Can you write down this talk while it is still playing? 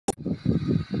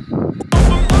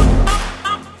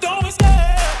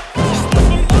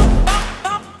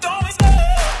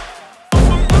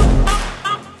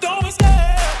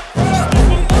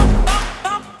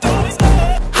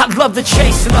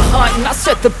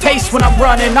set the pace when I'm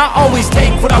running. I always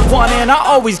take what I want and I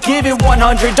always give it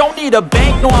 100. Don't need a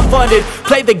bank, no I'm funded.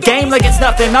 Play the game like it's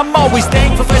nothing. I'm always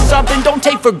thankful for something. Don't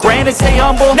take for granted, stay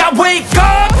humble. Now wake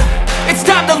up! It's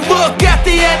time to look at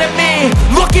the enemy.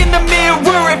 Look in the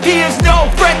mirror if he is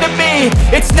no friend to me.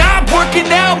 It's not working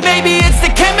out, maybe it's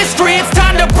the chemistry. It's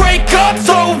time to break up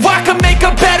so I can make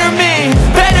a better me.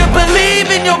 Better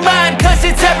believe in your mind, cause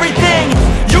it's everything.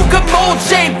 You can mold,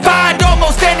 shape, find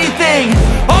almost anything.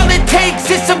 All it takes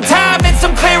is some time and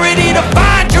some clarity to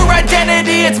find your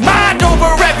identity. It's mind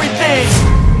over everything.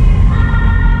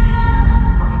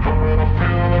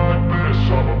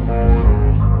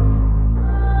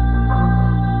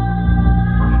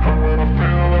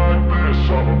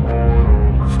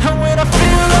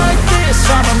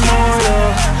 I'm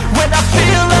immortal. When I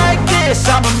feel like this,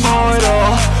 I'm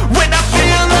immortal. When I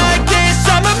feel like this,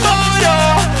 I'm immortal.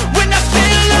 When I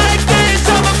feel like this,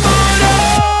 I'm immortal.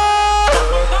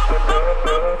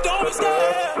 Don't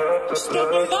stop. Just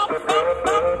level up.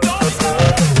 Don't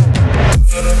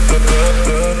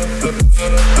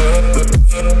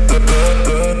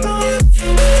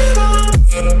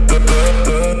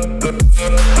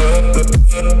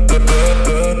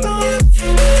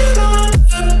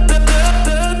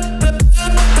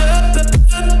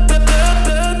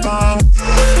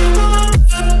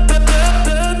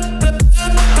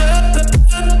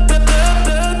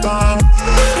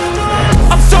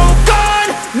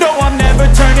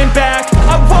back.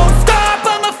 I won't stop,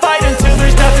 I'ma fight until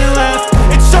there's nothing left.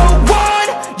 It's so on,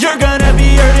 you're gonna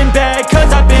be hurting bad,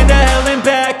 cause I've been to hell and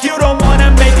back. You don't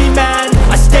wanna make me mad,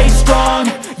 I stay strong.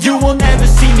 You will never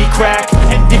see me crack.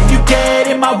 And if you get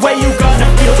in my way, you're gonna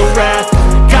feel the wrath.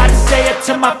 Gotta say it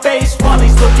to my face while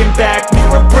he's looking back.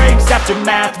 Mirror breaks after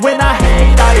math. When I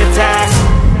hate,